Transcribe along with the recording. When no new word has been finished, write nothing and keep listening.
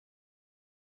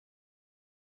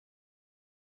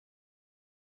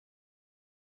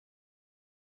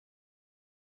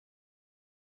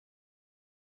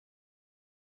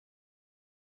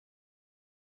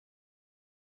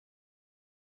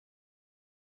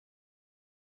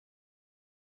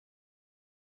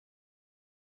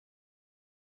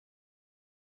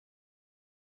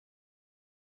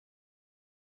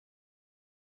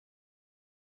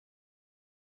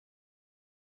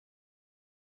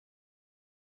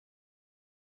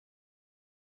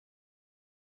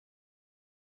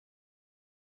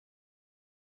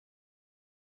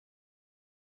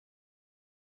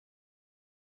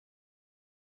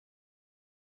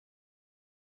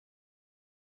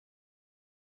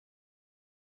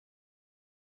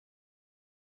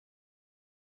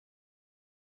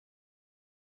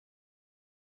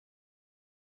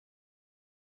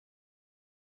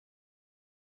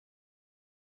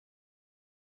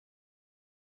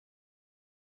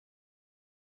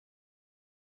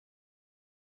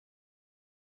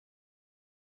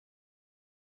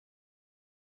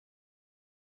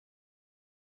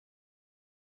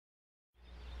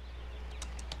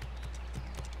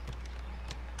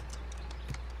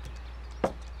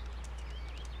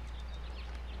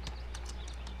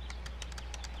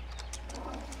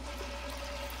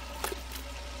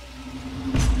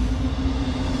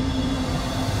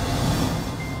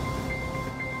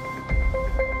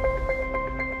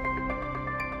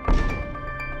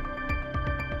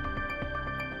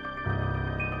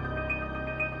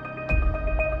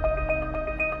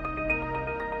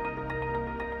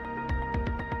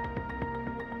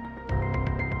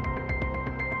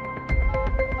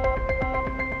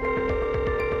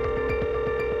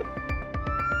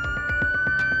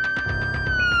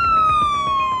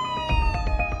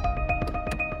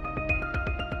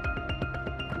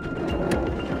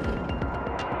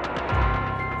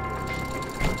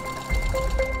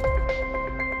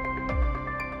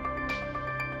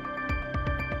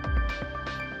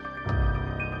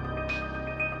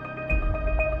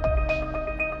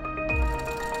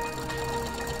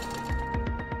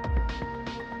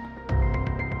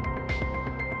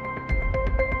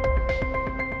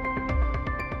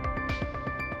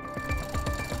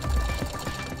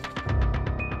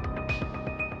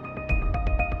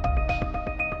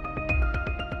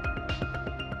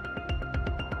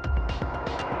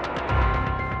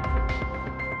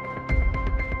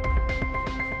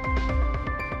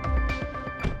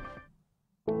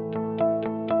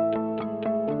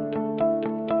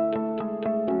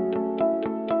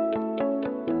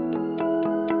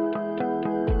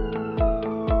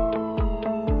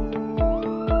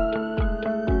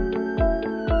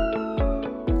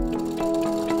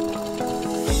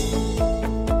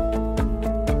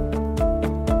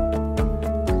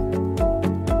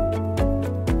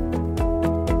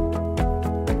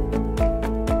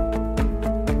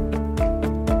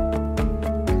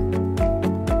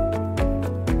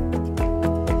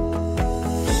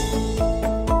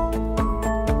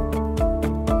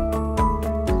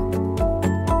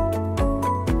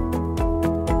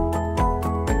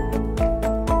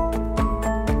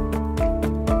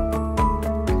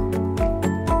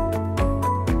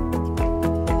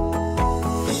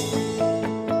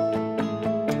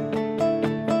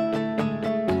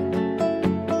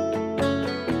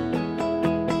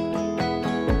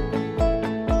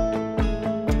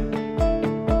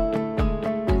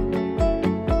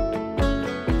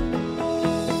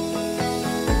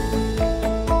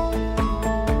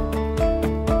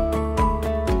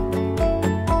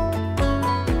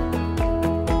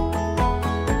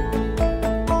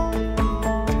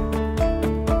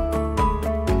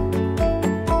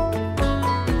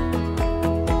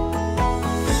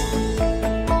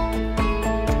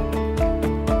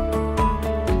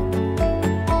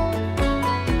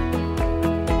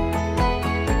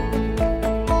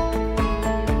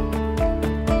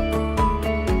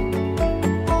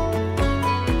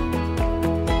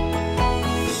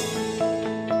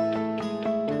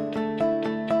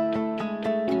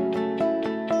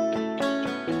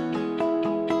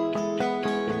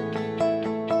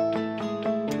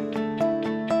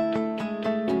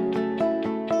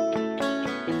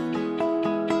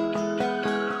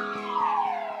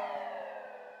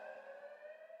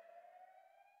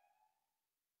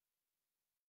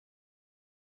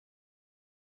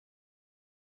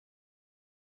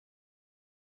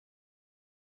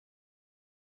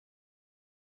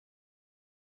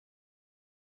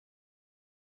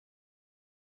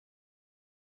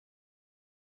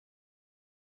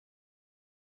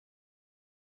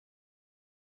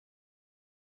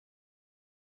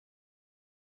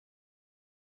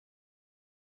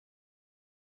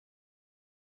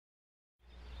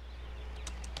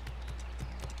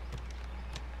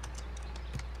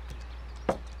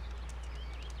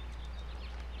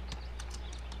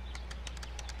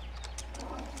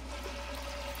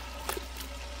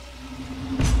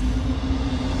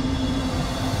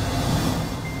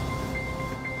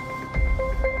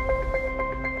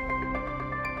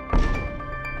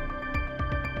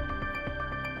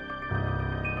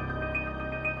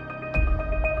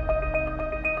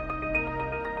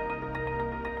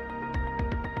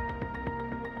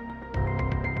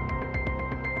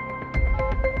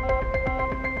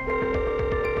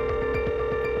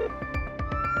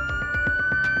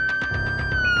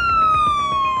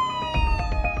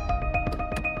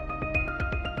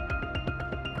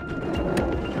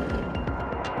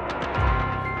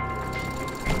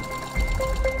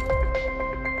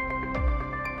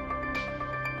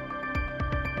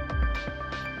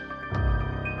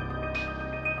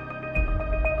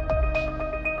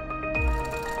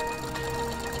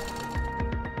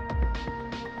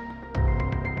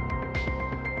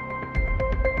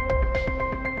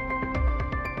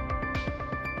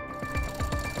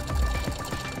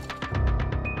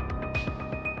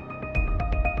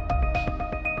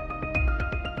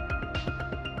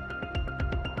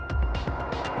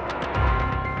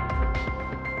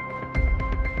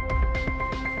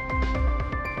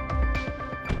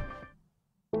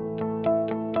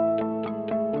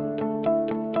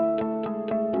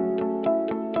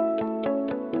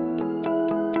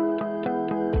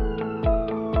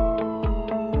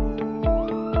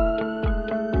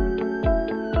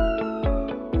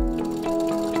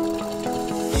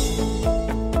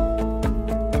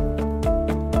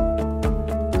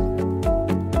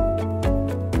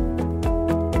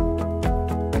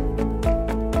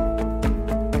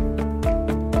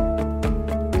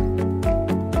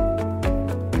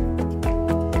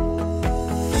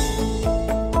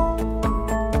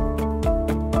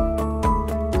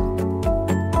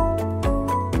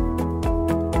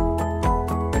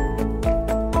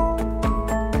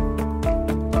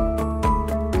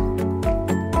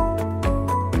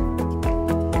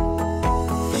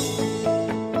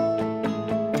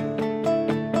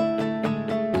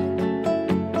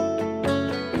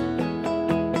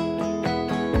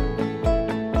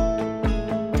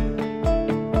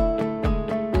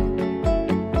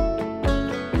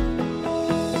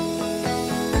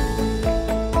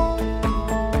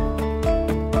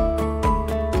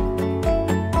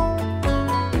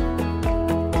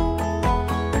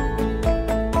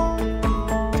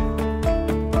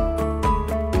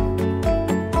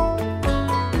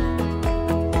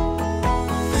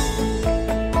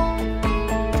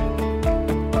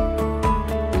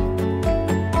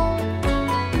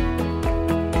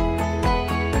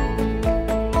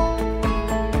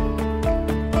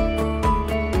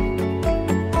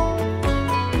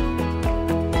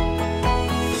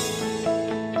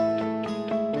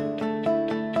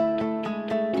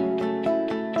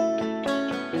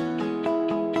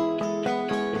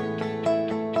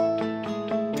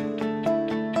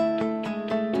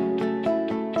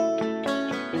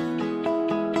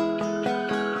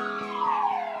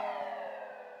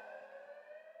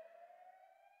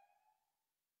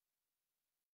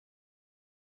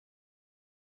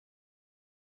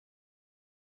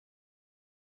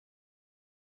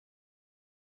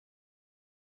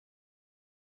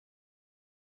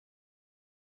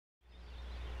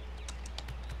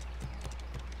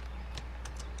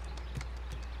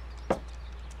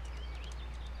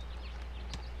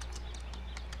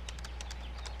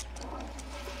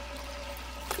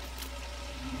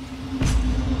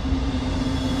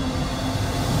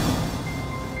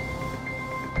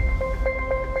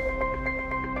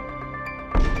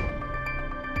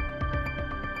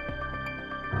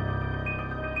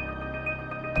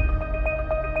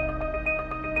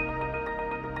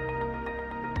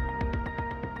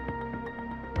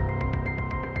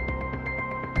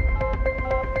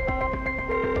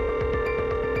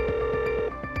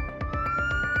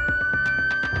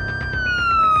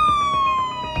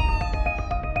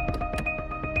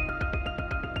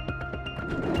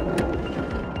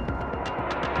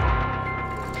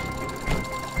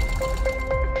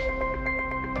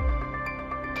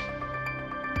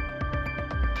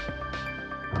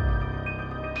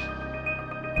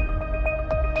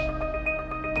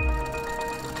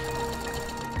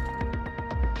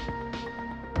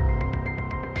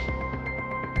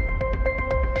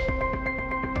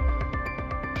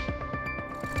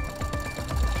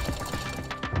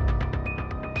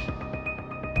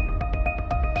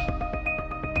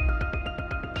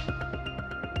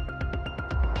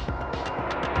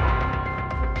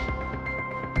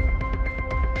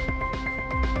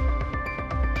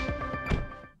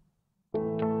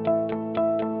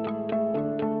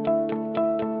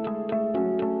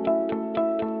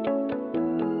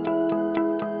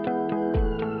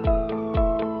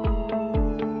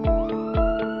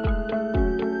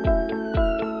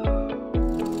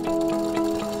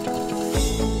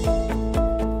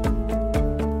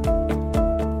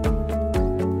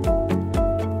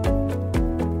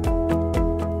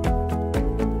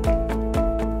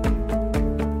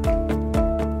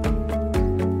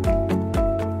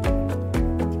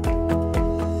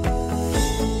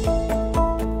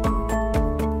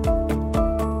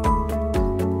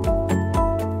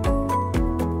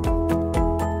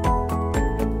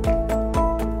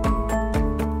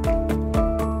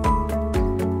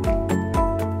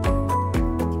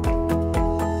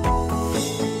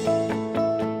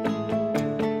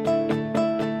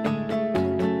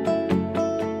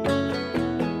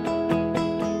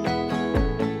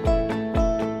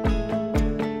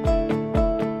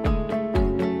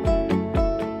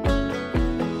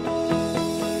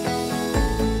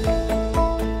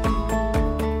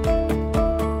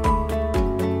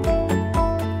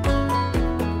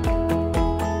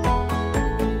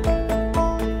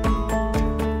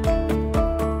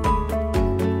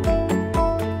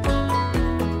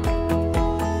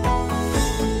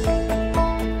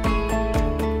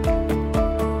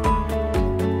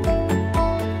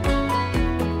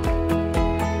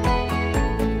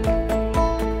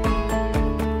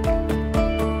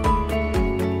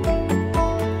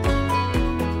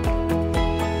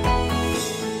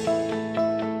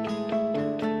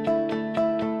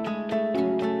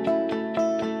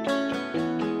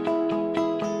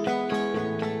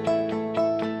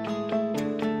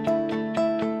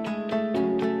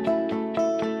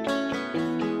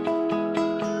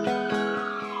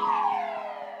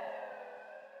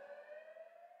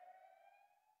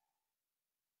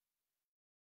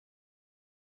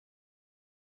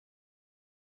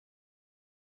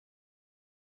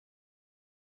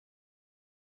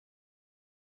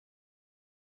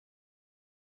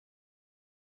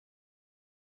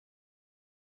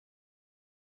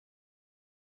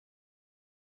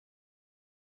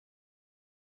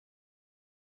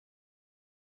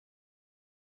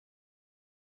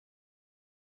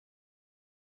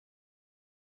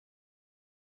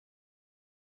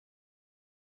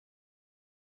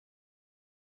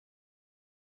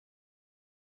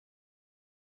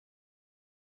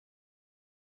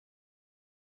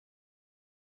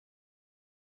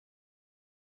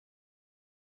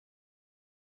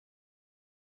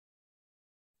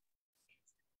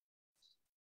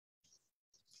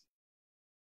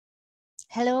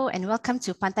Hello and welcome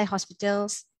to Pantai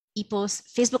Hospital's Ipoh's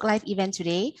Facebook Live event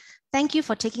today. Thank you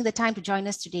for taking the time to join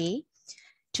us today.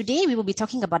 Today, we will be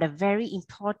talking about a very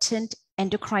important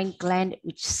endocrine gland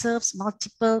which serves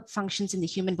multiple functions in the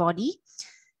human body,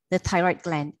 the thyroid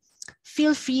gland.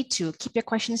 Feel free to keep your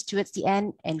questions towards the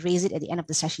end and raise it at the end of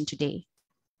the session today.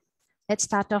 Let's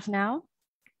start off now.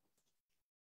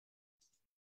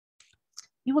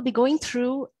 We will be going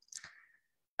through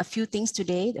a few things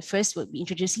today. The first will be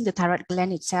introducing the thyroid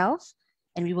gland itself,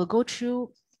 and we will go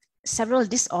through several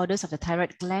disorders of the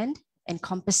thyroid gland,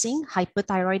 encompassing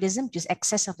hyperthyroidism, which is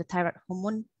excess of the thyroid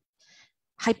hormone,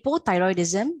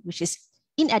 hypothyroidism, which is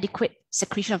inadequate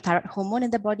secretion of thyroid hormone in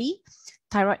the body,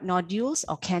 thyroid nodules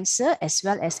or cancer, as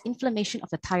well as inflammation of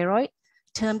the thyroid,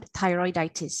 termed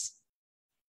thyroiditis.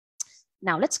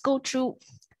 Now let's go through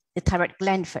the thyroid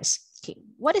gland first. Okay,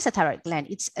 what is a thyroid gland?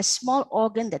 It's a small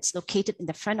organ that's located in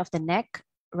the front of the neck,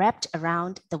 wrapped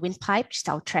around the windpipe, which is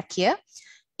our trachea.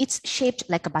 It's shaped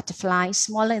like a butterfly,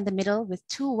 smaller in the middle, with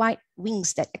two wide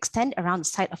wings that extend around the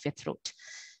side of your throat.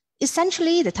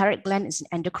 Essentially, the thyroid gland is an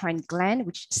endocrine gland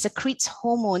which secretes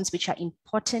hormones which are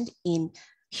important in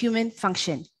human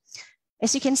function.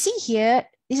 As you can see here,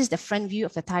 this is the front view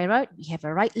of the thyroid. We have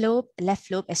a right lobe, a left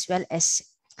lobe, as well as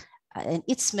an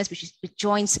isthmus which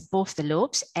joins both the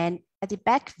lobes. And at the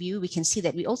back view, we can see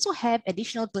that we also have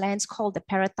additional glands called the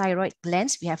parathyroid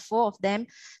glands. We have 4 of them.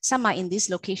 Some are in this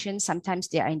location. Sometimes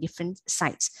they are in different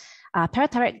sites.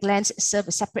 Parathyroid glands serve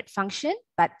a separate function,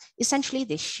 but essentially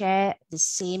they share the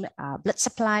same blood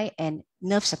supply and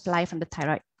nerve supply from the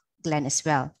thyroid gland as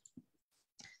well.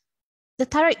 The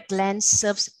thyroid gland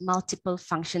serves multiple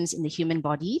functions in the human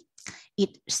body.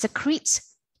 It secretes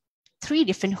 3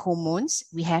 different hormones.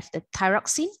 We have the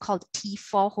thyroxine called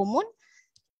T4 hormone,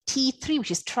 T3, which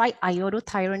is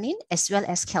triiodothyronine, as well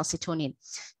as calcitonin.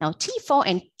 Now, T4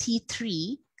 and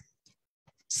T3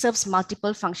 serves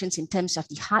multiple functions in terms of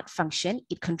the heart function.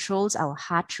 It controls our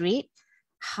heart rate,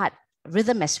 heart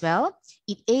rhythm as well.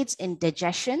 It aids in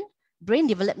digestion, brain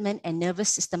development, and nervous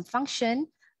system function.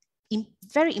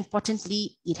 Very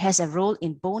importantly, it has a role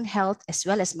in bone health as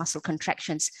well as muscle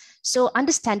contractions. So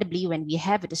understandably, when we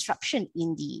have a disruption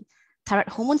in the thyroid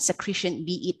hormone secretion,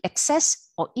 be it excess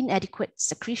or inadequate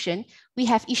secretion, we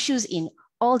have issues in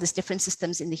all these different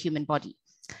systems in the human body.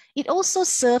 It also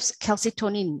serves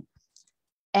calcitonin.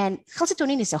 And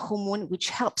calcitonin is a hormone which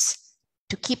helps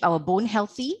to keep our bone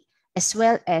healthy, as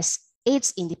well as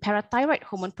aids in the parathyroid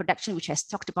hormone production, which I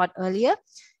talked about earlier,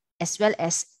 as well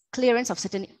as clearance of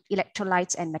certain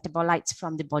electrolytes and metabolites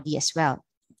from the body as well.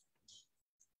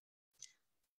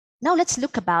 Now let's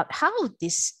look about how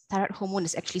this thyroid hormone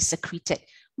is actually secreted.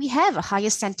 We have a higher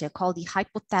center called the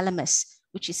hypothalamus,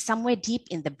 which is somewhere deep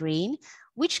in the brain,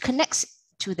 which connects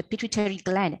to the pituitary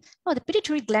gland. Now, the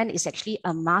pituitary gland is actually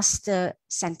a master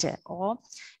center, or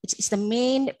it's the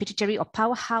main pituitary or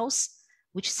powerhouse,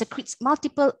 which secretes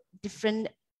multiple different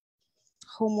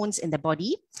hormones in the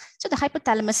body. So the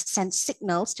hypothalamus sends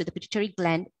signals to the pituitary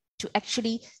gland to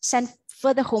actually send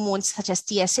further hormones such as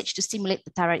TSH to stimulate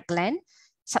the thyroid gland,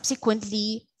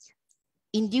 subsequently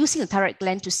inducing the thyroid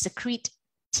gland to secrete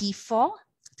T4,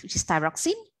 which is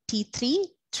thyroxine, T3,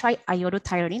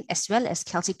 triiodothyronine, as well as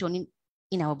calcitonin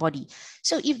in our body.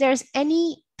 So if there's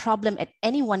any problem at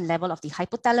any one level of the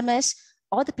hypothalamus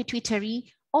or the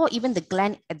pituitary, or even the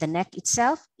gland at the neck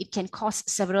itself, it can cause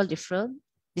several different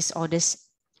disorders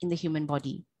in the human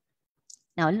body.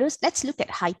 Now let's look at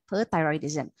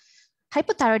hyperthyroidism.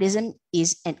 Hyperthyroidism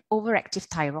is an overactive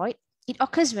thyroid. It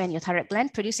occurs when your thyroid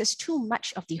gland produces too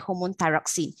much of the hormone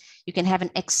thyroxine. You can have an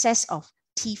excess of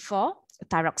T4,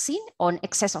 thyroxine, or an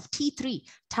excess of T3,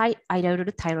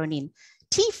 triiodothyronine.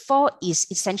 T4 is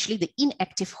essentially the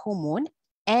inactive hormone,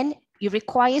 and it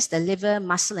requires the liver,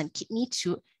 muscle, and kidney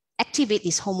to activate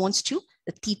these hormones to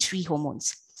the T3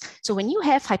 hormones. So when you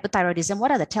have hyperthyroidism, what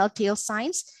are the telltale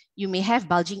signs? You may have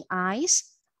bulging eyes,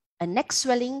 a neck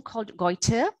swelling called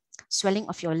goiter, swelling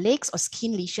of your legs or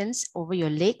skin lesions over your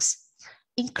legs,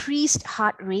 increased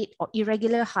heart rate or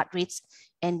irregular heart rates,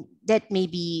 and that may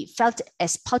be felt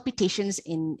as palpitations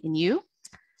in you,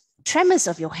 tremors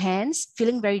of your hands,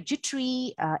 feeling very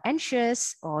jittery,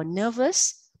 anxious or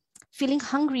nervous, feeling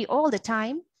hungry all the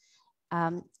time,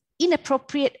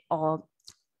 inappropriate or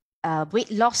weight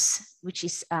loss, which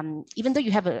is even though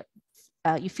you have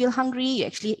you feel hungry, you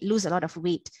actually lose a lot of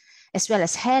weight, as well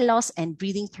as hair loss and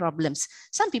breathing problems.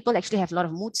 Some people actually have a lot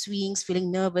of mood swings,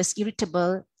 feeling nervous,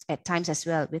 irritable at times as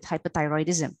well with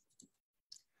hyperthyroidism.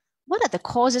 What are the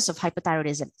causes of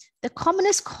hyperthyroidism? The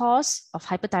commonest cause of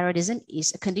hyperthyroidism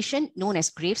is a condition known as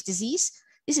Graves' disease.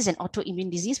 This is an autoimmune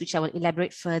disease, which I will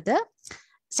elaborate further.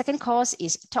 Second cause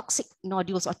is toxic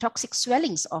nodules or toxic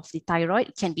swellings of the thyroid.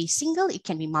 It can be single, it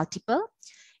can be multiple.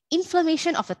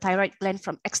 Inflammation of the thyroid gland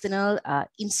from external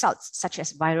insults such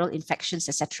as viral infections,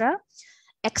 etc.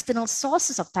 External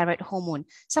sources of thyroid hormone.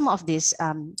 Some of these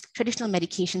traditional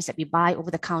medications that we buy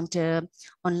over the counter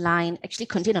online actually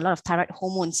contain a lot of thyroid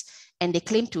hormones, and they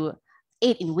claim to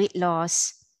aid in weight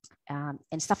loss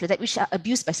and stuff like that, which are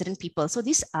abused by certain people. So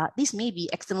these may be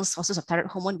external sources of thyroid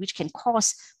hormone which can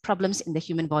cause problems in the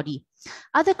human body.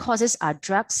 Other causes are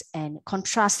drugs and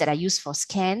contrasts that are used for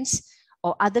scans,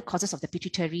 or other causes of the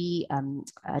pituitary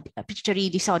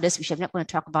disorders, which I'm not going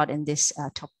to talk about in this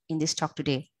talk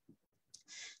today.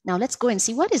 Now let's go and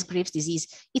see what is Graves' disease.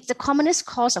 It's the commonest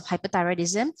cause of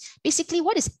hyperthyroidism. Basically,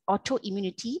 what is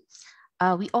autoimmunity?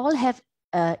 We all have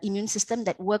an immune system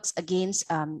that works against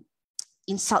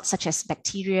insults such as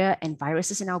bacteria and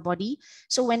viruses in our body.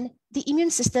 So when the immune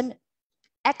system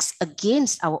acts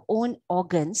against our own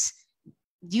organs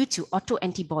due to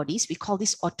autoantibodies, we call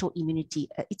this autoimmunity.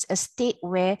 It's a state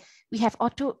where we have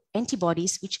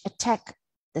autoantibodies which attack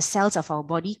the cells of our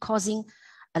body, causing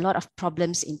a lot of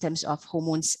problems in terms of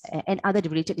hormones and other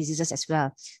related diseases as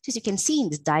well. So as you can see in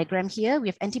this diagram here, we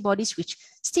have antibodies which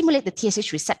stimulate the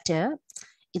TSH receptor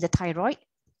in the thyroid,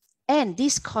 and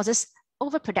this causes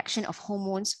overproduction of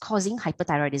hormones causing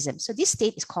hyperthyroidism. So this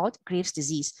state is called Graves'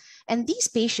 disease. And these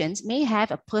patients may have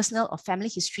a personal or family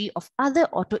history of other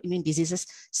autoimmune diseases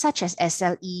such as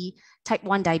SLE, type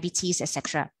 1 diabetes,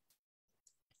 etc.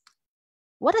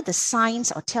 What are the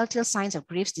signs or telltale signs of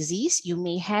Graves' disease? You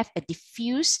may have a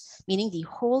diffuse, meaning the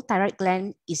whole thyroid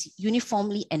gland is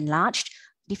uniformly enlarged,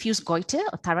 diffuse goiter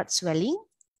or thyroid swelling.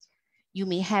 You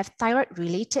may have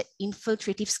thyroid-related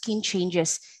infiltrative skin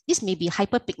changes. This may be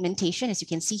hyperpigmentation, as you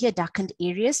can see here, darkened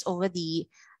areas over the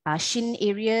shin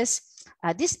areas.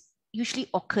 This usually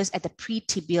occurs at the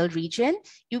pretibial region.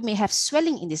 You may have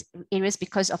swelling in these areas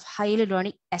because of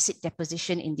hyaluronic acid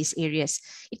deposition in these areas.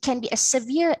 It can be as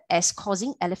severe as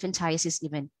causing elephantiasis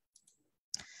even.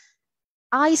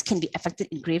 Eyes can be affected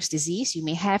in Graves' disease. You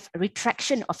may have a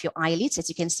retraction of your eyelids. As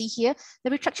you can see here, the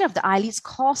retraction of the eyelids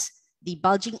causes the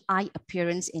bulging eye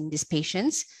appearance in these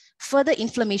patients. Further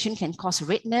inflammation can cause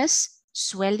redness,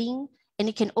 swelling, and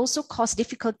it can also cause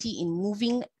difficulty in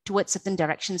moving towards certain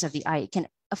directions of the eye. It can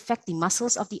affect the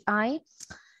muscles of the eye,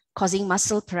 causing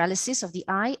muscle paralysis of the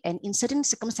eye. And in certain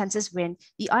circumstances, when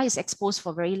the eye is exposed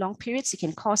for very long periods, it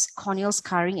can cause corneal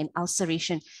scarring and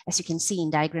ulceration, as you can see in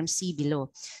diagram C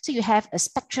below. So you have a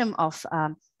spectrum of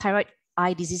thyroid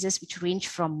eye diseases which range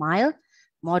from mild,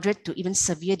 moderate to even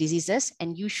severe diseases.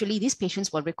 And usually these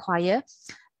patients will require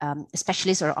a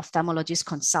specialist or ophthalmologist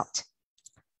consult.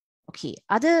 Okay,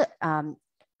 other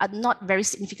not very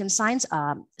significant signs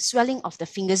are swelling of the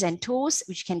fingers and toes,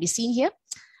 which can be seen here,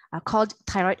 called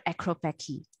thyroid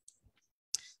acropathy.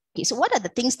 Okay, so what are the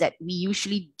things that we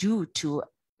usually do to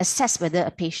assess whether a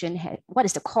patient what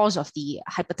is the cause of the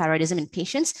hyperthyroidism in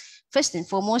patients? First and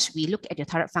foremost, we look at your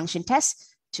thyroid function test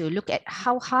to look at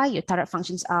how high your thyroid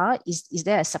functions are. Is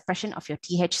there a suppression of your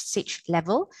TSH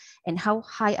level? And how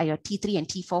high are your T3 and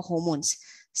T4 hormones?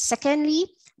 Secondly,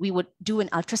 we would do an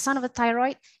ultrasound of the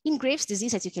thyroid. In Graves'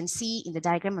 disease, as you can see in the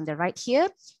diagram on the right here,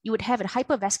 you would have a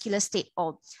hypervascular state,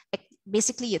 or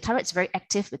basically your thyroid is very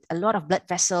active with a lot of blood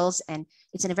vessels, and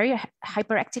it's in a very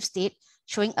hyperactive state,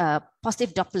 showing a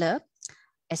positive Doppler.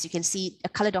 As you can see, a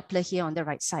color Doppler here on the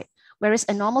right side. Whereas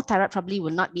a normal thyroid probably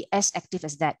will not be as active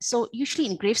as that. So usually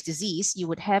in Graves' disease, you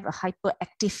would have a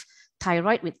hyperactive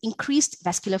thyroid with increased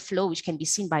vascular flow, which can be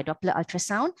seen by Doppler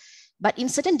ultrasound. But in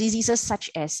certain diseases such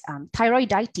as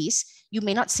thyroiditis, you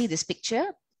may not see this picture,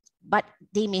 but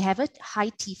they may have a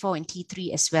high T4 and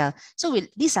T3 as well. So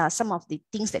these are some of the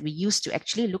things that we use to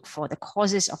actually look for the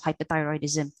causes of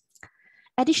hyperthyroidism.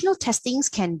 Additional testings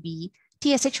can be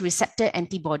TSH receptor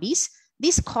antibodies.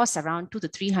 These cost around 200 to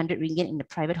 300 ringgit in the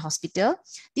private hospital.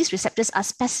 These receptors are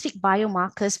specific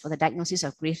biomarkers for the diagnosis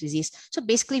of Graves' disease. So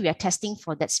basically, we are testing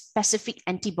for that specific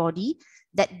antibody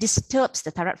that disturbs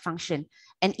the thyroid function.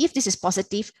 And if this is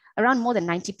positive, around more than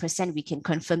 90%, we can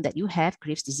confirm that you have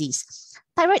Graves' disease.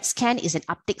 Thyroid scan is an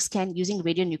uptake scan using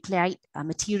radionuclide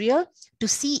material to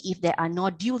see if there are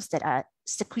nodules that are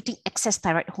secreting excess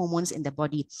thyroid hormones in the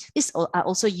body. These are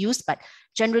also used, but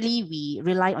generally we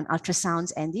rely on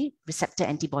ultrasounds and the receptor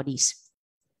antibodies.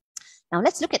 Now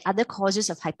let's look at other causes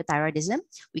of hyperthyroidism.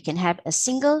 We can have a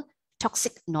single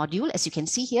toxic nodule, as you can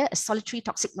see here, a solitary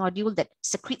toxic nodule that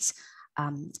secretes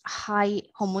high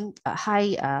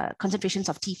concentrations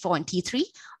of T4 and T3,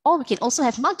 or we can also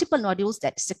have multiple nodules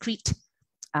that secrete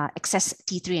excess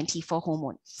T3 and T4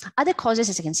 hormone. Other causes,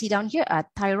 as you can see down here, are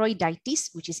thyroiditis,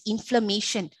 which is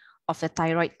inflammation of the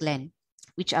thyroid gland.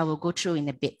 which I will go through in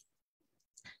a bit.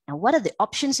 Now, what are the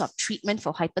options of treatment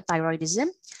for hyperthyroidism?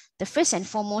 The first and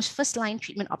foremost, first-line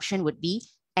treatment option would be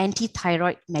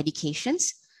anti-thyroid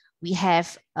medications. We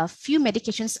have a few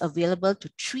medications available to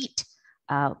treat.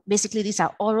 Basically, these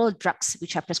are oral drugs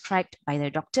which are prescribed by the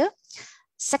doctor.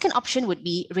 Second option would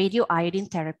be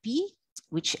radioiodine therapy,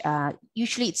 which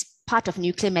usually it's part of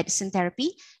nuclear medicine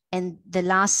therapy. And the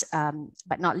last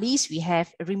but not least, we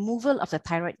have a removal of the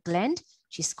thyroid gland,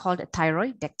 which is called a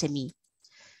thyroidectomy.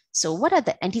 So what are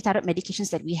the anti-thyroid medications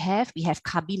that we have? We have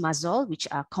carbimazole, which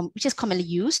is commonly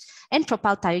used, and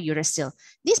propylthiouracil.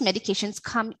 These medications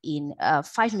come in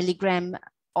 5 milligram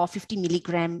or 50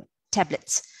 milligram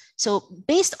tablets. So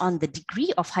based on the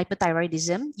degree of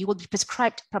hyperthyroidism, you will be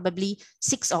prescribed probably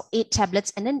 6 or 8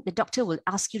 tablets, and then the doctor will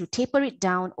ask you to taper it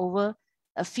down over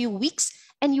a few weeks,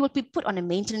 and you will be put on a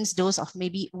maintenance dose of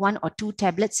maybe 1 or 2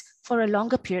 tablets for a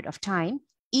longer period of time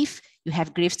if you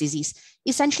have Graves' disease.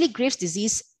 Essentially, Graves'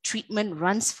 disease treatment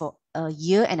runs for 1.5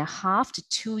 years to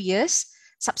 2 years.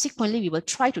 Subsequently, we will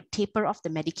try to taper off the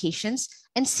medications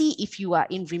and see if you are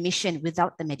in remission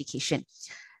without the medication.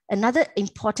 Another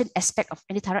important aspect of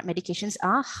antithyroid medications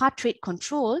are heart rate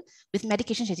control with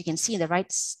medications, as you can see in the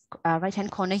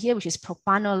right-hand corner here, which is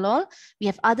propranolol. We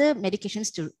have other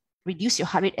medications to reduce your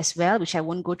heart rate as well, which I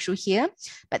won't go through here.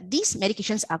 But these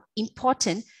medications are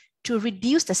important to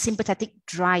reduce the sympathetic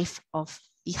drive of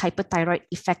the hyperthyroid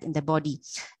effect in the body.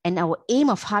 And our aim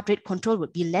of heart rate control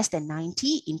would be less than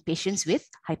 90 in patients with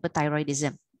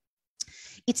hyperthyroidism.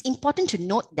 It's important to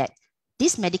note that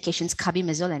these medications,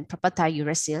 carbimazole and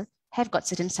propylthiouracil, have got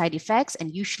certain side effects,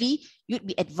 and usually you'd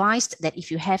be advised that if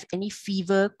you have any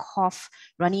fever, cough,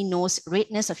 runny nose,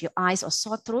 redness of your eyes, or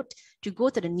sore throat, to go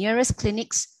to the nearest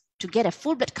clinics to get a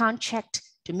full blood count checked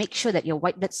to make sure that your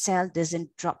white blood cell doesn't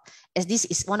drop, as this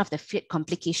is one of the feared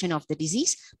complications of the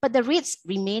disease, but the rates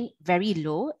remain very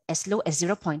low as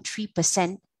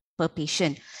 0.3% per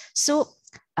patient. So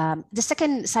the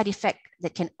second side effect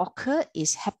that can occur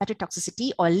is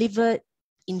hepatotoxicity or liver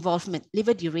involvement,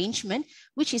 liver derangement,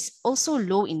 which is also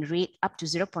low in rate, up to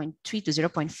 0.3 to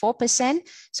 0.4%.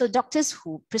 So doctors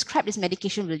who prescribe this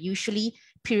medication will usually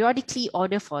periodically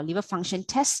order for liver function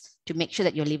tests to make sure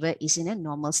that your liver is in a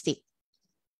normal state.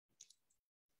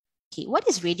 Okay, what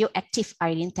is radioactive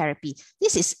iodine therapy?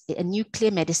 This is a nuclear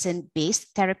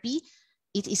medicine-based therapy.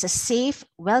 It is a safe,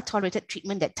 well-tolerated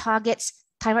treatment that targets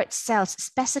thyroid cells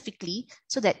specifically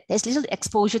so that there's little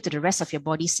exposure to the rest of your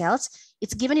body cells.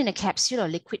 It's given in a capsule or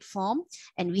liquid form.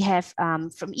 And we have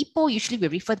from Ipoh, usually we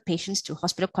refer the patients to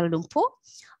Hospital Kuala Lumpur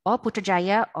or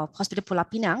Putrajaya or Hospital Pulau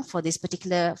Pinang for this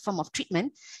particular form of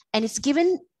treatment. And it's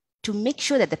given to make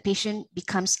sure that the patient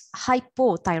becomes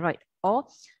hypothyroid or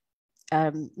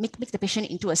make the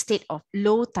patient into a state of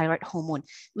low thyroid hormone,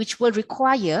 which will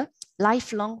require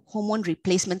lifelong hormone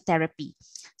replacement therapy.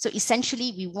 So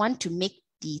essentially, we want to make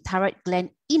the thyroid gland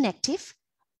inactive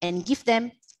and give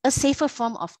them a safer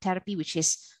form of therapy, which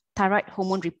is thyroid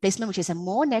hormone replacement, which is a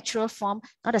more natural form,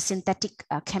 not a synthetic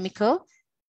chemical,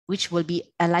 which will be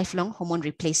a lifelong hormone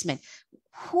replacement.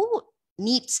 Who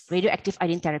needs radioactive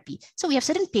iodine therapy? So we have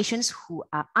certain patients who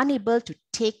are unable to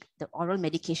take the oral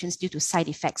medications due to side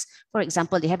effects. For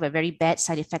example, they have a very bad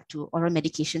side effect to oral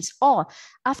medications, or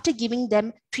after giving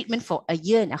them treatment for 1.5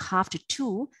 years to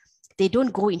 2, they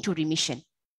don't go into remission.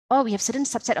 Or we have certain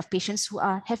subset of patients who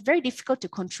have very difficult to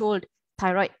control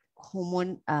thyroid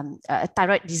hormone,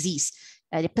 thyroid disease.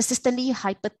 They're persistently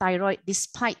hyperthyroid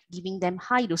despite giving them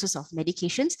high doses of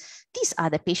medications. These are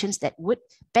the patients that would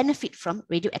benefit from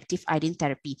radioactive iodine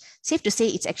therapy. Safe to say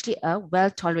it's actually a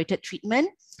well-tolerated treatment,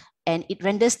 and it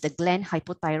renders the gland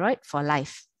hypothyroid for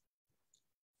life.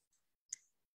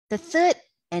 The third,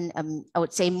 and I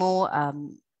would say more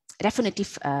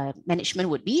definitive management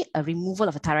would be a removal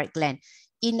of a thyroid gland.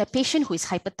 In a patient who is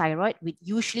hyperthyroid, we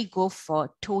usually go for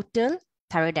total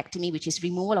thyroidectomy, which is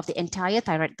removal of the entire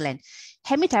thyroid gland.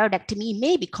 Hemithyroidectomy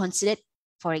may be considered,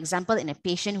 for example, in a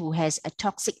patient who has a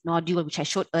toxic nodule, which I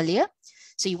showed earlier.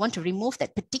 So you want to remove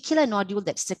that particular nodule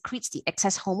that secretes the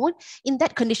excess hormone. In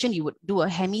that condition, you would do a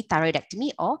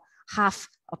hemithyroidectomy or half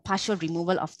or partial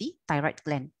removal of the thyroid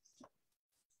gland.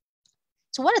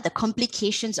 So what are the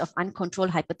complications of uncontrolled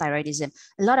hyperthyroidism?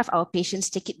 A lot of our patients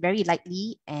take it very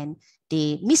lightly and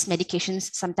they miss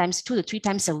medications sometimes 2 to 3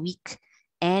 times a week,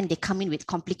 and they come in with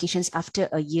complications after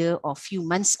 1 year or few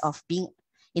months of being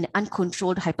in an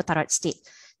uncontrolled hyperthyroid state.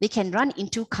 They can run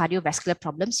into cardiovascular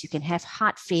problems. You can have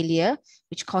heart failure,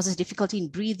 which causes difficulty in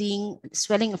breathing,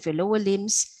 swelling of your lower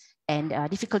limbs, and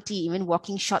difficulty even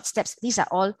walking short steps. These are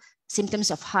all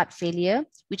symptoms of heart failure,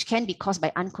 which can be caused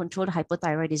by uncontrolled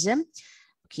hypothyroidism.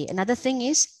 Okay, another thing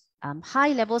is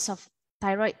high levels of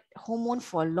thyroid hormone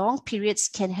for long periods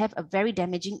can have a very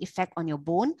damaging effect on your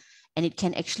bone, and it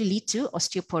can actually lead to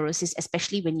osteoporosis,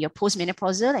 especially when you're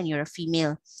postmenopausal and you're a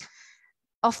female.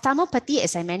 Ophthalmopathy,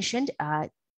 as I mentioned,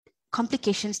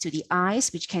 complications to the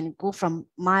eyes, which can go from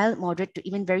mild, moderate to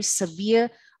even very severe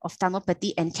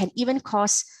ophthalmopathy, and can even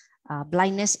cause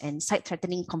blindness and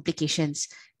sight-threatening complications.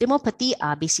 Dermopathy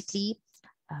are basically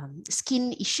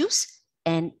skin issues,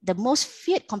 and the most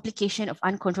feared complication of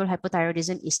uncontrolled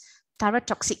hypothyroidism is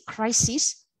thyrotoxic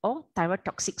crisis or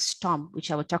thyrotoxic storm,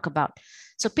 which I will talk about.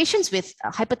 So patients with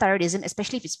hypothyroidism,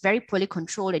 especially if it's very poorly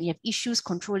controlled and you have issues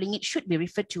controlling it, should be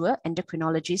referred to an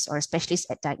endocrinologist or a specialist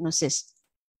at diagnosis.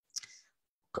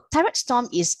 Thyroid storm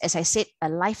is, as I said, a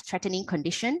life-threatening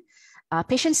condition.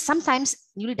 Patients, sometimes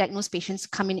newly diagnosed patients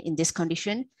come in this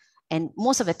condition, and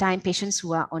most of the time, patients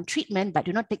who are on treatment but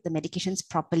do not take the medications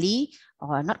properly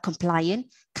or are not compliant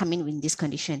come in with this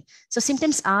condition. So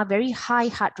symptoms are very high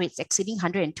heart rates exceeding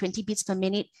 120 beats per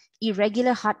minute,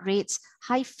 irregular heart rates,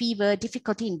 high fever,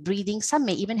 difficulty in breathing. Some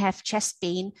may even have chest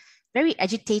pain, very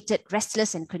agitated,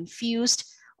 restless and confused,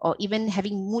 or even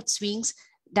having mood swings,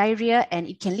 diarrhea, and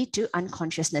it can lead to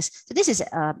unconsciousness. So this is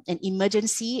an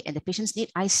emergency, and the patients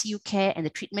need ICU care, and the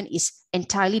treatment is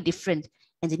entirely different,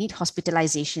 and they need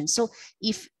hospitalization. So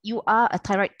if you are a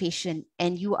thyroid patient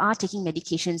and you are taking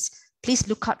medications, please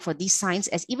look out for these signs,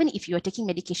 as even if you are taking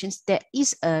medications, there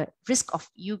is a risk of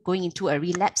you going into a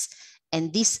relapse.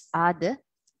 And these are the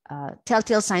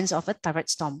telltale signs of a thyroid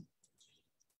storm.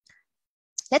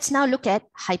 Let's now look at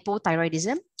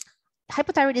hypothyroidism.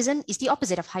 Hypothyroidism is the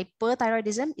opposite of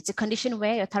hyperthyroidism. It's a condition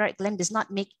where your thyroid gland does not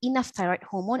make enough thyroid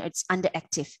hormone, or it's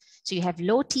underactive. So you have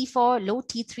low T4, low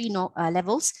T3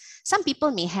 levels. Some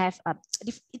people may have,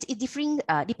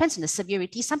 depends on the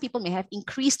severity. Some people may have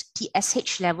increased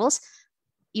TSH levels,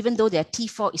 even though their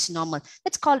T4 is normal.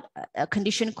 That's called a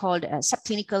condition called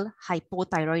subclinical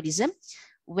hypothyroidism,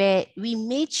 where we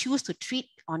may choose to treat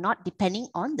or not depending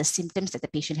on the symptoms that the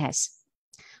patient has.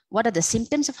 What are the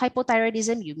symptoms of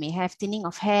hypothyroidism? You may have thinning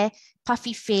of hair,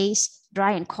 puffy face,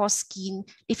 dry and coarse skin,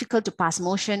 difficult to pass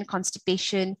motion,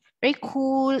 constipation, very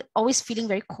cool, always feeling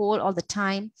very cold all the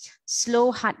time,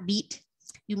 slow heartbeat.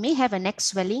 You may have a neck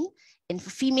swelling. And for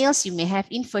females, you may have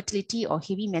infertility or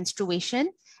heavy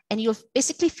menstruation. And you'll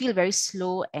basically feel very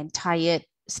slow and tired,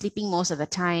 sleeping most of the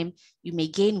time. You may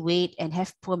gain weight and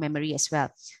have poor memory as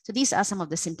well. So these are some of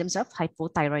the symptoms of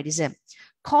hypothyroidism.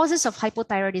 Causes of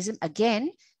hypothyroidism,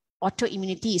 again,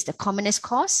 autoimmunity is the commonest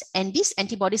cause, and these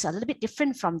antibodies are a little bit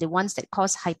different from the ones that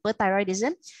cause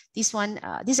hyperthyroidism.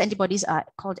 These antibodies are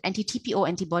called anti-TPO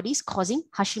antibodies, causing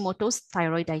Hashimoto's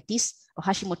thyroiditis or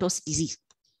Hashimoto's disease.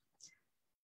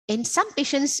 In some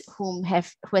patients who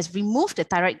has removed the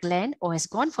thyroid gland or has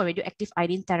gone for radioactive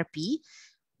iodine therapy,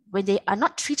 when they are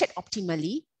not treated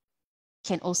optimally,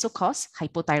 can also cause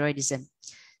hypothyroidism.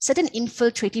 Certain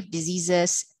infiltrative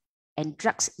diseases and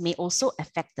drugs may also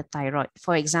affect the thyroid.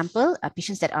 For example,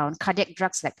 patients that are on cardiac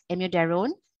drugs like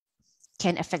amiodarone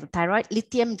can affect the thyroid.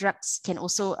 Lithium drugs can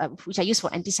also, which are used for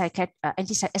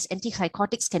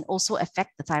antipsychotics, can also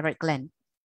affect the thyroid gland.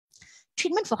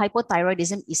 Treatment for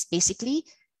hypothyroidism is basically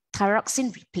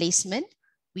thyroxine replacement.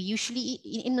 We usually,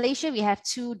 in Malaysia, we have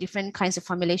two different kinds of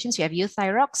formulations. We have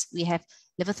euthyrox, we have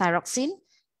levothyroxine,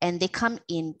 and they come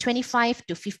in 25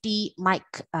 to 50 mic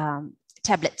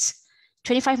tablets.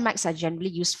 25 mics are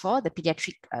generally used for the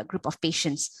pediatric group of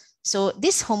patients. So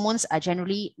these hormones are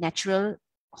generally natural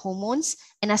hormones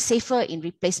and are safer in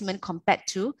replacement compared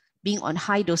to being on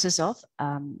high doses of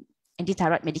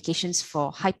antithyroid medications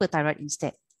for hyperthyroid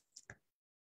instead.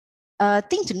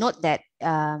 Thing to note that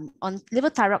on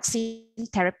levothyroxine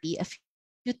therapy, a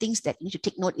few things that you need to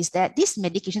take note is that this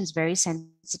medication is very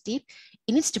sensitive.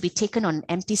 It needs to be taken on an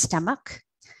empty stomach,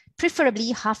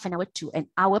 preferably half an hour to an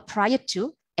hour prior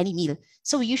to any meal.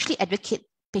 So we usually advocate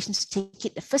patients to take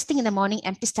it the first thing in the morning,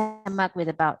 empty stomach, with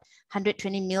about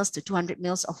 120 mils to 200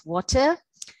 mils of water.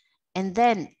 And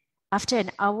then after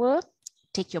an hour,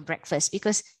 take your breakfast,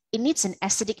 because it needs an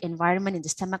acidic environment in the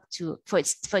stomach for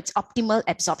its optimal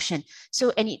absorption.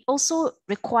 So, and it also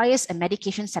requires a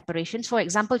medication separation. For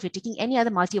example, if you're taking any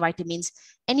other multivitamins,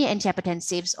 any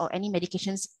antihypertensives, or any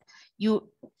medications, you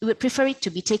would prefer it to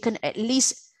be taken at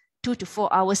least 2 to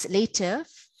 4 hours later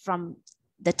from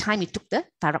the time you took the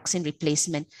thyroxine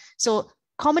replacement. So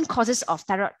common causes of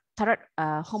thyroid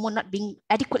hormone not being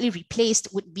adequately replaced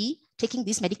would be taking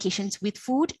these medications with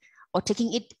food, or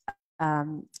taking it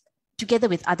together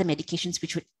with other medications,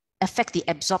 which would affect the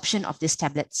absorption of these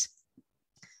tablets.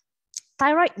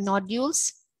 Thyroid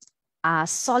nodules are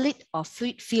solid or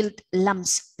fluid-filled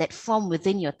lumps that form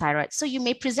within your thyroid. So you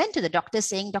may present to the doctor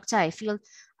saying, "Doctor, I feel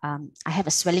I have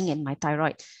a swelling in my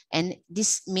thyroid, and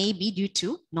this may be due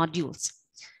to nodules.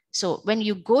 So when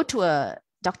you go to a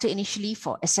doctor initially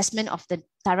for assessment of the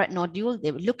thyroid nodule,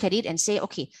 they will look at it and say,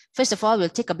 okay, first of all, we'll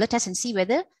take a blood test and see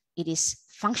whether it is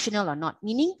functional or not,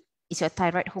 meaning is your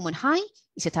thyroid hormone high,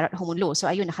 is your thyroid hormone low? So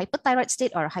are you in a hyperthyroid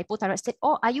state or a hypothyroid state,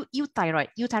 or are you euthyroid?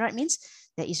 Euthyroid means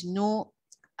there is no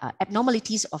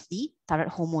abnormalities of the thyroid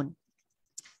hormone.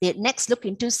 They next look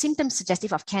into symptoms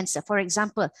suggestive of cancer. For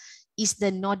example, is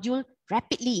the nodule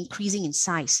rapidly increasing in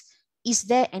size? Is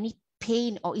there any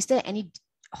pain, or is there any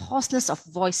hoarseness of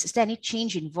voice? Is there any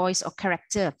change in voice or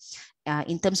character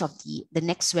in terms of the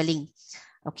neck swelling?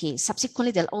 Okay,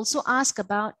 subsequently, they'll also ask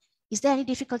about, is there any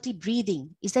difficulty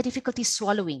breathing? Is there difficulty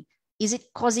swallowing? Is it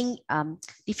causing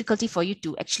difficulty for you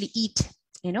to actually eat?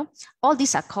 You know, all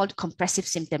these are called compressive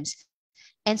symptoms.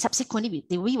 And subsequently,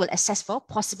 we will assess for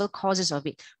possible causes of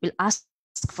it. We'll ask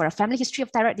for a family history of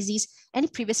thyroid disease, any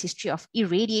previous history of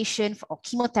irradiation or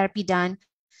chemotherapy done,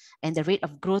 and the rate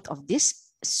of growth of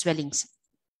these swellings.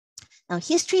 Now,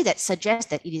 history that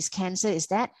suggests that it is cancer is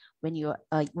that when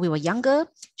we were younger,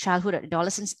 childhood or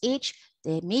adolescence age,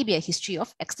 there may be a history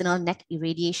of external neck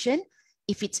irradiation.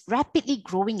 If it's rapidly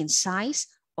growing in size,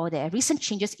 or there are recent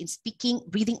changes in speaking,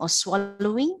 breathing, or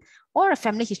swallowing, or a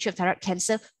family history of thyroid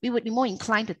cancer, we would be more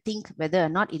inclined to think whether or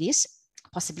not it is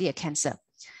possibly a cancer.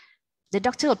 The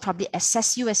doctor will probably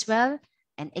assess you as well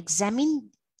and examine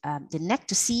the neck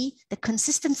to see the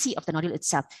consistency of the nodule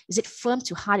itself. Is it firm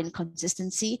to hard in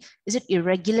consistency? Is it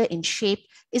irregular in shape?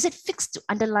 Is it fixed to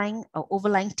underlying or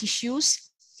overlying tissues?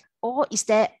 Or is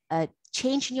there a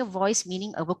change in your voice,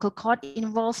 meaning a vocal cord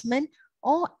involvement?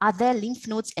 Or are there lymph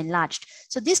nodes enlarged?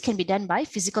 So this can be done by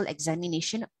physical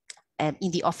examination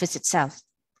in the office itself.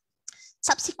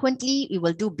 Subsequently, we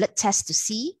will do blood tests to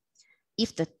see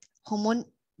if there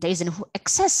is an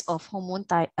excess of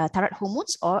thyroid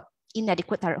hormones or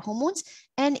inadequate thyroid hormones,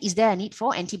 and is there a need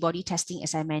for antibody testing,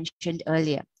 as I mentioned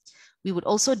earlier. We would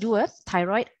also do a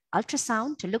thyroid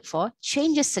ultrasound to look for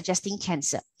changes suggesting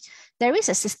cancer. There is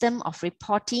a system of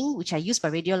reporting which are used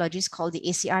by radiologists called the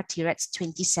ACR TREX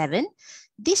 27.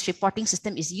 This reporting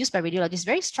system is used by radiologists,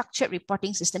 very structured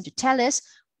reporting system to tell us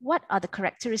what are the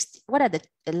characteristics, what are the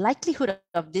likelihood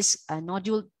of this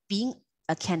nodule being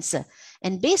a cancer.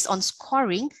 And based on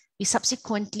scoring, we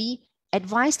subsequently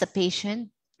advise the patient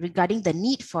regarding the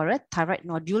need for a thyroid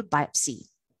nodule biopsy.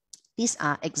 These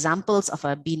are examples of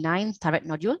a benign thyroid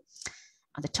nodule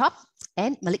on the top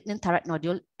and malignant thyroid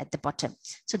nodule at the bottom.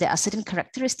 So there are certain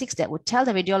characteristics that would tell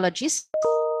the radiologist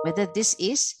whether this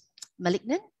is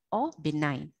malignant or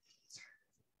benign.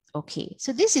 Okay,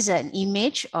 so this is an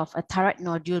image of a thyroid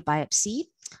nodule biopsy.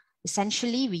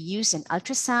 Essentially, we use an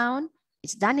ultrasound.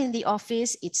 It's done in the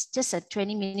office. It's just a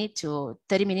 20-minute to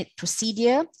 30-minute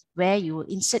procedure where you will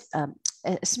insert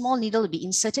a small needle will be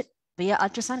inserted via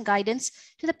ultrasound guidance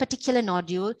to the particular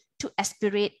nodule to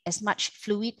aspirate as much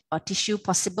fluid or tissue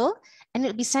possible, and it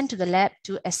will be sent to the lab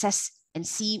to assess and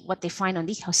see what they find on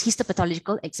the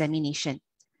histopathological examination.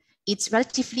 It's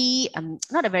relatively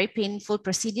not a very painful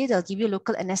procedure. They'll give you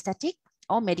local anesthetic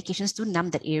or medications to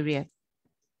numb that area.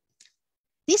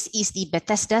 This is the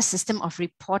Bethesda system of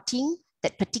reporting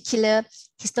that particular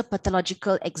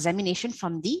histopathological examination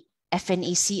from the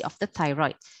FNAC of the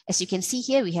thyroid. As you can see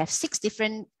here, we have 6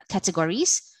 different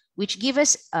categories, which give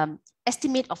us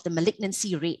estimate of the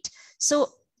malignancy rate. So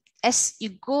as you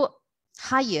go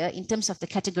higher in terms of the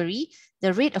category,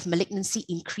 the rate of malignancy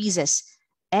increases.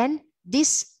 And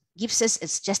this gives us a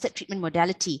suggested treatment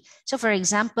modality. So for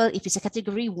example, if it's a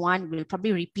category 1, we'll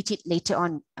probably repeat it later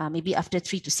on, maybe after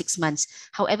 3 to 6 months.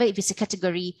 However, if it's a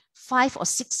category 5 or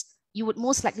 6, you would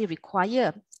most likely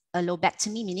require a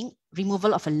lobectomy, meaning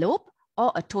removal of a lobe,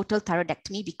 or a total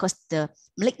thyroidectomy, because the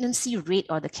malignancy rate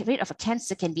or the rate of a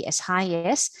cancer can be as high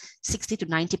as 60 to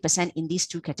 90% in these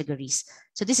 2 categories.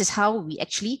 So this is how we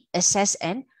actually assess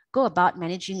and go about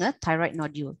managing a thyroid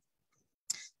nodule.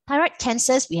 Thyroid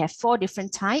cancers, we have 4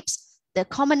 different types. The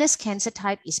commonest cancer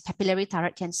type is papillary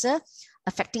thyroid cancer,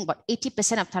 affecting about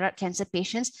 80% of thyroid cancer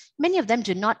patients. Many of them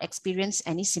do not experience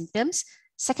any symptoms.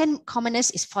 Second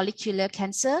commonest is follicular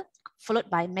cancer, followed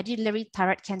by medullary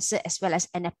thyroid cancer, as well as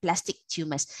anaplastic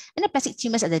tumors. Anaplastic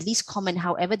tumors are the least common,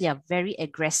 however, they are very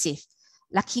aggressive.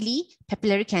 Luckily,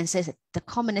 papillary cancer is the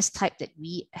commonest type that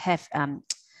we have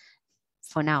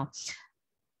for now.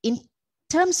 In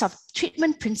terms of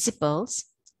treatment principles,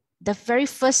 the very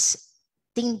first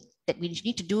thing that we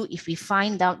need to do if we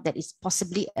find out that it's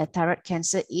possibly a thyroid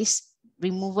cancer is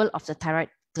removal of the thyroid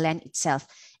gland itself.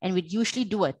 And we'd usually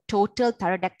do a total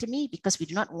thyroidectomy because we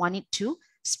do not want it to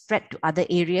spread to other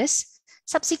areas.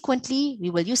 Subsequently, we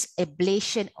will use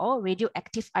ablation or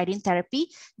radioactive iodine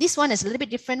therapy. This one is a little bit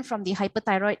different from the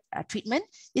hyperthyroid treatment.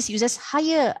 This uses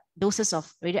higher doses of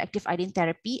radioactive iodine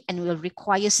therapy and will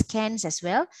require scans as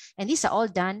well. And these are all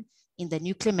done in the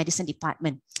nuclear medicine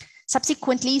department.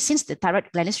 Subsequently, since the thyroid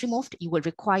gland is removed, you will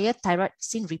require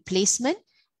thyroxine replacement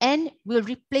and will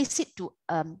replace it to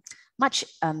much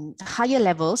higher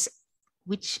levels,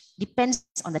 which depends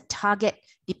on the target,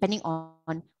 depending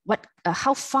on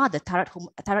how far the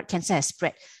thyroid cancer has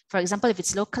spread. For example, if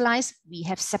it's localized, we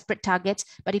have separate targets,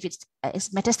 but if it's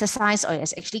metastasized or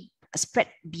it's actually spread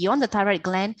beyond the thyroid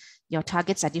gland, your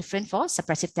targets are different for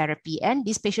suppressive therapy. And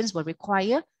these patients will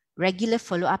require regular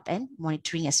follow-up and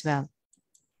monitoring as well.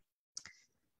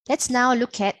 Let's now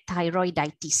look at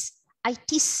thyroiditis.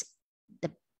 Itis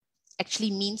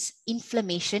actually means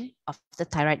inflammation of the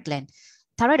thyroid gland.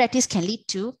 Thyroiditis can lead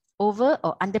to over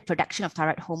or underproduction of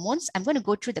thyroid hormones. I'm going to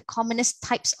go through the commonest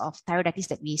types of thyroiditis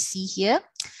that we see here.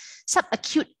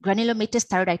 Subacute granulomatous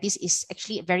thyroiditis is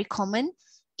actually very common.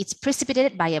 It's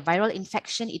precipitated by a viral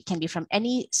infection. It can be from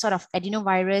any sort of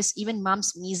adenovirus, even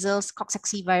mumps, measles,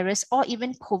 Coxsackie virus, or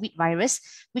even COVID virus,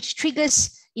 which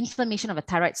triggers inflammation of the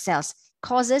thyroid cells,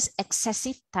 causes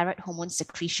excessive thyroid hormone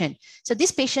secretion. So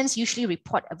these patients usually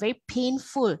report a very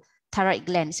painful thyroid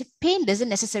gland. So pain doesn't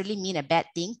necessarily mean a bad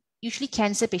thing. Usually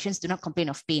cancer patients do not complain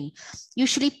of pain.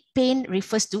 Usually pain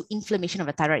refers to inflammation of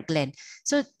the thyroid gland.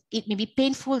 So it may be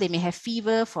painful. They may have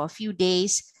fever for a few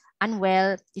days,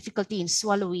 unwell, difficulty in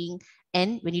swallowing.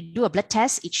 And when you do a blood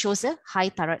test, it shows a high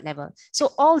thyroid level.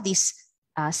 So all these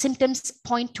symptoms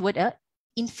point toward a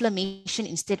inflammation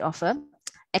instead of a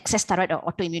excess thyroid or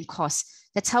autoimmune cause.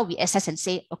 That's how we assess and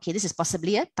say, okay, this is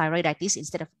possibly a thyroiditis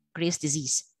instead of Graves'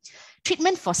 disease.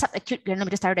 Treatment for subacute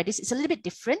granulomatous thyroiditis is a little bit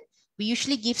different. We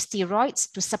usually give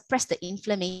steroids to suppress the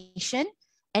inflammation,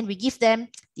 and we give them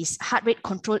these heart rate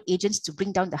control agents to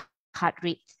bring down the heart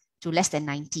rate to less than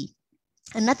 90.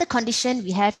 Another condition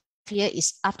we have here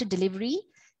is after delivery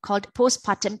called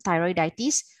postpartum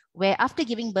thyroiditis, where after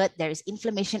giving birth, there is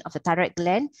inflammation of the thyroid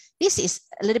gland. This is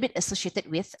a little bit associated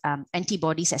with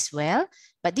antibodies as well,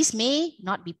 but this may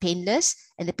not be painless,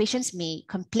 and the patients may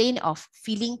complain of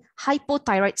feeling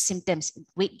hypothyroid symptoms,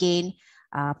 weight gain,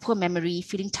 poor memory,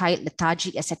 feeling tired,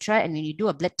 lethargic, etc. And when you do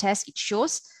a blood test, it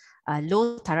shows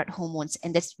low thyroid hormones,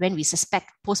 and that's when we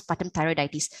suspect postpartum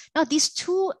thyroiditis. Now, these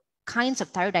two kinds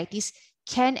of thyroiditis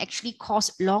can actually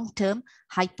cause long-term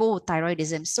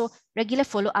hypothyroidism. So regular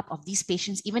follow-up of these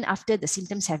patients, even after the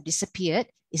symptoms have disappeared,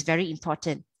 is very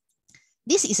important.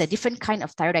 This is a different kind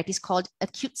of thyroiditis called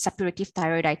acute suppurative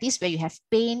thyroiditis, where you have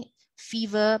pain,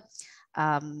 fever,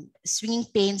 swinging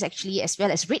pains actually, as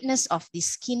well as redness of the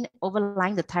skin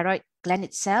overlying the thyroid gland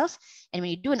itself. And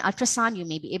when you do an ultrasound, you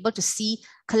may be able to see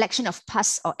collection of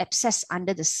pus or abscess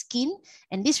under the skin.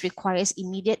 And this requires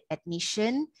immediate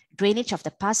admission, drainage of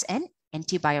the pus, and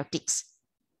antibiotics.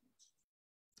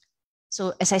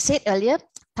 So as I said earlier,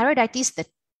 thyroiditis, the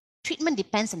treatment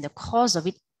depends on the cause of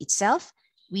it itself.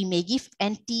 We may give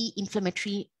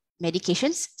anti-inflammatory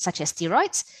medications such as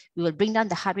steroids. We will bring down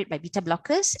the heart rate by beta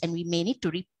blockers, and we may need to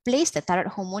replace the thyroid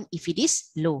hormone if it is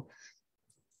low.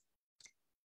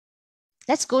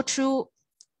 Let's go through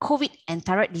COVID and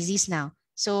thyroid disease now.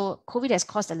 So COVID has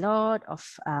caused a lot of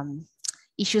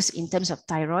issues in terms of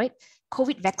thyroid.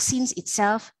 COVID vaccines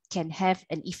itself can have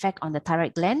an effect on the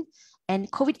thyroid gland, and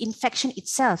COVID infection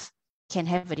itself can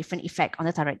have a different effect on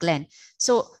the thyroid gland.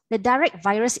 So the direct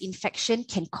virus infection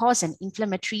can cause an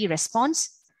inflammatory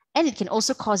response, and it can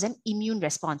also cause an immune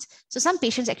response. So some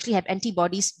patients actually have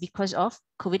antibodies because of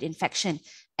COVID infection,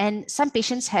 and some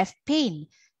patients have pain,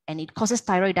 and it causes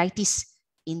thyroiditis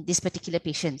in these particular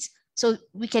patients. So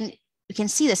we can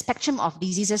see the spectrum of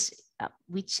diseases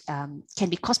which can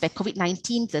be caused by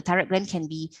COVID-19. The thyroid gland can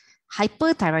be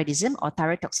hyperthyroidism or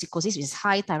thyroid toxicosis, which is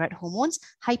high thyroid hormones,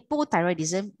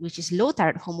 hypothyroidism, which is low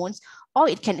thyroid hormones, or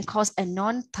it can cause a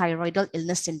non-thyroidal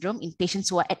illness syndrome in patients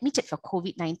who are admitted for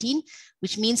COVID-19,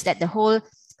 which means that the whole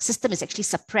system is actually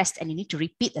suppressed and you need to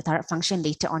repeat the thyroid function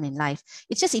later on in life.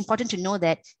 It's just important to know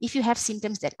that if you have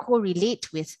symptoms that correlate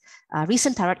with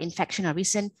recent thyroid infection or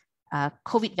recent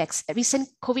COVID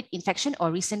infection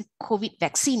or recent COVID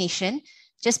vaccination,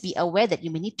 just be aware that you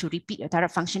may need to repeat your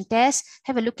thyroid function test,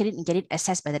 have a look at it and get it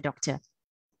assessed by the doctor.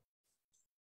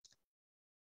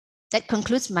 That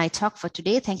concludes my talk for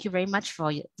today. Thank you very much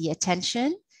for the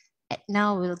attention.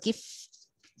 Now we'll give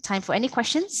time for any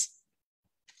questions.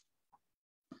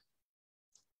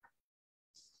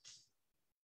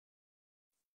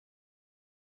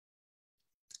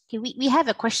 Okay, we have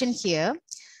a question here.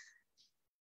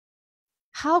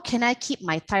 How can I keep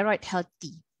my thyroid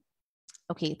healthy?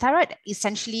 Okay, thyroid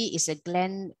essentially is a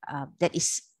gland that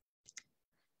is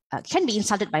can be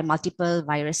insulted by multiple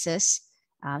viruses.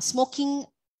 Smoking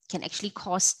can actually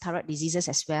cause thyroid diseases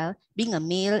as well. Being a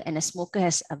male and a smoker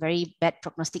has a very bad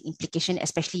prognostic implication,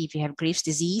 especially if you have Graves'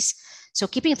 disease. So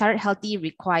keeping thyroid healthy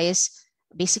requires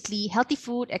basically healthy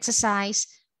food, exercise,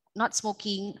 not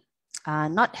smoking,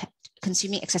 not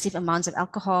consuming excessive amounts of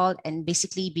alcohol, and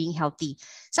basically being healthy.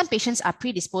 Some patients are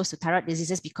predisposed to thyroid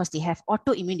diseases because they have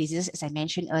autoimmune diseases, as I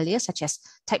mentioned earlier, such as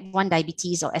type 1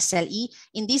 diabetes or SLE.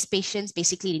 In these patients,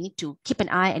 basically, they need to keep an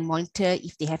eye and monitor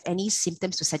if they have any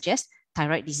symptoms to suggest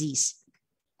thyroid disease.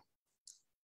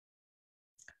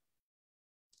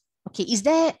 Okay, is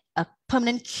there a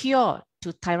permanent cure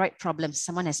to thyroid problems?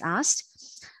 Someone has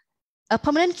asked. A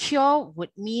permanent cure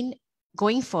would mean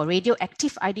going for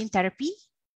radioactive iodine therapy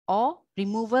or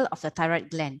removal of the thyroid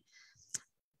gland.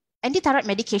 Antithyroid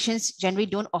medications generally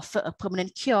don't offer a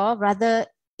permanent cure, rather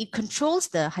it controls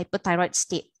the hyperthyroid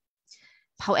state.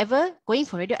 However, going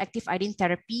for radioactive iodine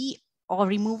therapy or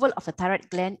removal of the thyroid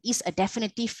gland is a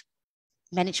definitive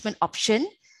management option,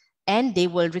 and they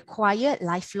will require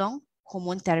lifelong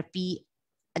hormone therapy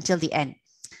until the end.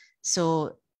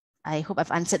 So I hope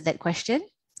I've answered that question.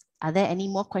 Are there any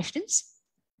more questions?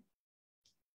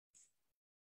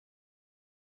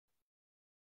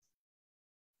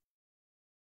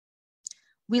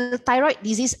 Will thyroid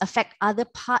disease affect other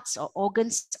parts or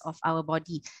organs of our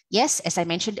body? Yes, as I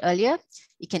mentioned earlier,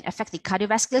 it can affect the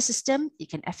cardiovascular system, it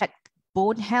can affect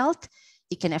bone health,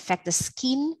 it can affect the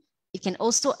skin, it can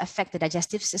also affect the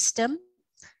digestive system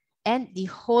and the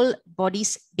whole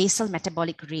body's basal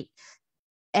metabolic rate,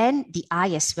 and the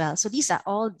eye as well. So these are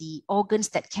all the organs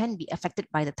that can be affected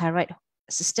by the thyroid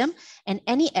system, and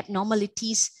any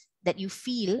abnormalities that you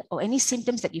feel or any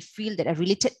symptoms that you feel that are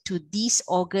related to these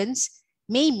organs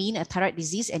may mean a thyroid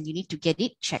disease, and you need to get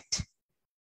it checked.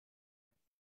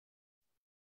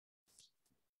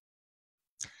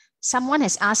 Someone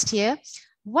has asked here,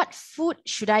 what food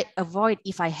should I avoid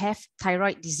if I have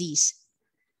thyroid disease?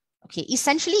 Okay,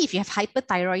 essentially, if you have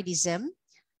hyperthyroidism,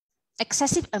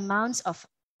 excessive amounts of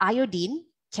iodine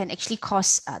can actually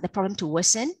cause the problem to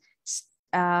worsen.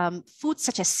 Foods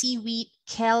such as seaweed,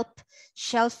 kelp,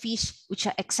 shellfish, which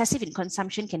are excessive in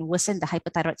consumption, can worsen the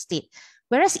hyperthyroid state.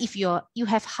 Whereas if you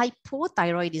have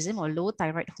hypothyroidism or low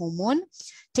thyroid hormone,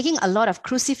 taking a lot of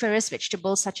cruciferous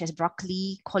vegetables such as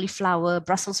broccoli, cauliflower,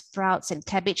 Brussels sprouts, and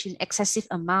cabbage in excessive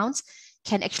amounts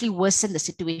can actually worsen the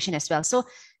situation as well. So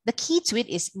the key to it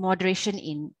is moderation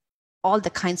in all the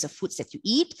kinds of foods that you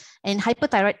eat. And in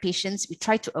hyperthyroid patients, we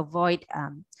try to avoid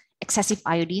excessive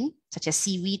iodine, such as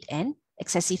seaweed, and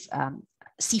excessive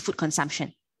seafood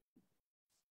consumption.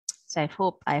 So I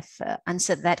hope I've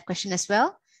answered that question as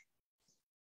well.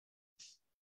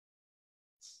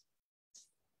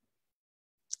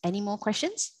 Any more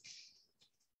questions?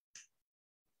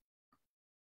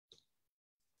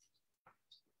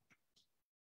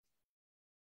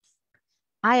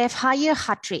 I have higher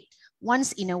heart rate.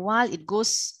 Once in a while, it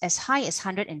goes as high as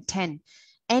 110.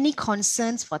 Any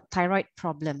concerns for thyroid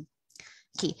problem?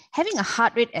 Okay, having a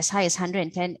heart rate as high as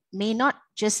 110 may not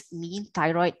just mean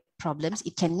thyroid problems.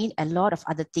 It can mean a lot of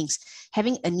other things.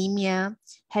 Having anemia,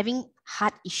 having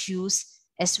heart issues,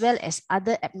 as well as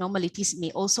other abnormalities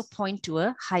may also point to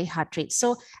a high heart rate.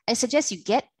 So I suggest you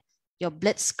get your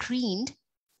blood screened,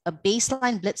 a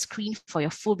baseline blood screen for your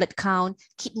full blood count,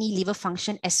 kidney, liver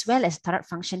function, as well as thyroid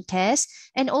function test,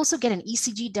 and also get an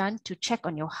ECG done to check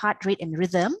on your heart rate and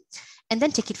rhythm, and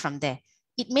then take it from there.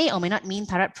 It may or may not mean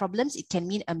thyroid problems. It can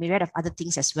mean a myriad of other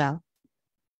things as well.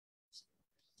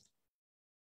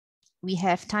 We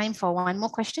have time for one more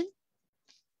question.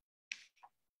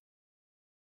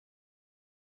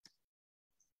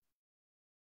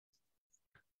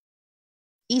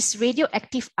 Is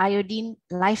radioactive iodine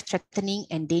life-threatening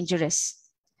and dangerous?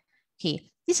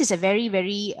 Okay, this is a very,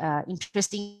 very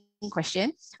interesting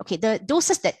question. Okay, the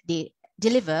doses that they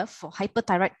deliver for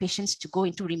hyperthyroid patients to go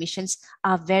into remissions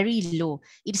are very low.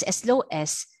 It is as low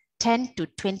as 10 to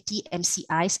 20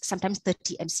 MCIs, sometimes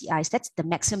 30 MCIs. That's the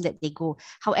maximum that they go.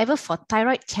 However, for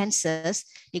thyroid cancers,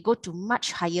 they go to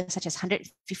much higher, such as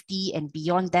 150 and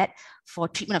beyond that for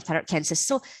treatment of thyroid cancers.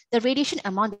 So the radiation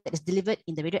amount that is delivered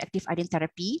in the radioactive iodine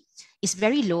therapy is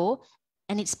very low,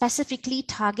 and it specifically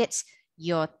targets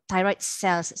your thyroid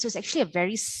cells. So it's actually a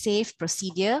very safe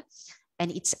procedure, and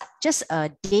it's just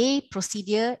a day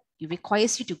procedure. It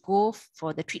requires you to go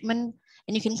for the treatment,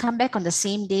 and you can come back on the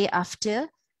same day after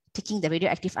taking the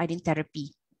radioactive iodine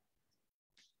therapy.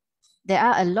 There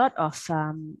are a lot of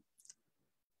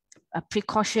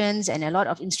precautions and a lot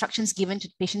of instructions given to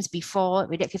patients before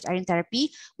radioactive iodine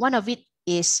therapy. One of it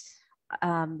is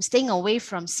staying away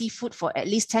from seafood for at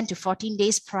least 10 to 14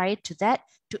 days prior to that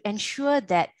to ensure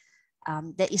that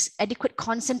there is adequate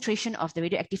concentration of the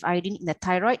radioactive iodine in the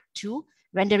thyroid to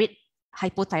render it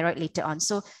hypothyroid later on.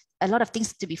 So a lot of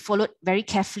things to be followed very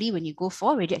carefully when you go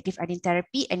for radioactive iodine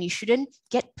therapy, and you shouldn't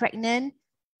get pregnant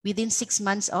within 6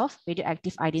 months of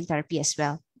radioactive iodine therapy as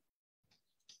well.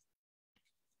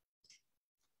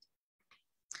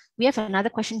 We have another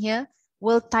question here.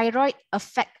 Will thyroid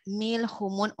affect male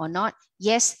hormone or not?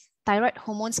 Yes, thyroid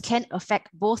hormones can affect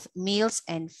both males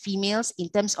and females in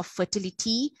terms of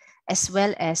fertility as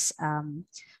well as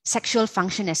sexual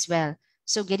function as well.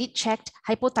 So get it checked.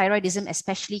 Hypothyroidism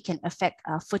especially can affect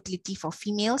fertility for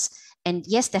females. And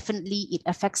yes, definitely it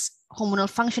affects hormonal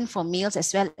function for males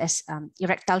as well as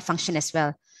erectile function as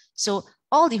well. So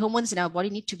all the hormones in our body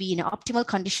need to be in an optimal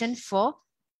condition for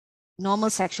normal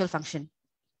sexual function.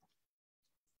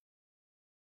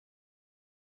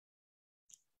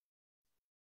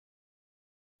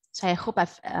 So I hope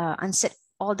I've answered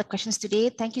all the questions today.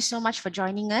 Thank you so much for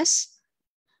joining us.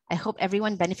 I hope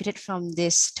everyone benefited from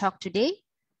this talk today.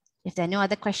 If there are no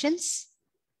other questions,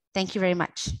 thank you very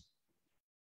much.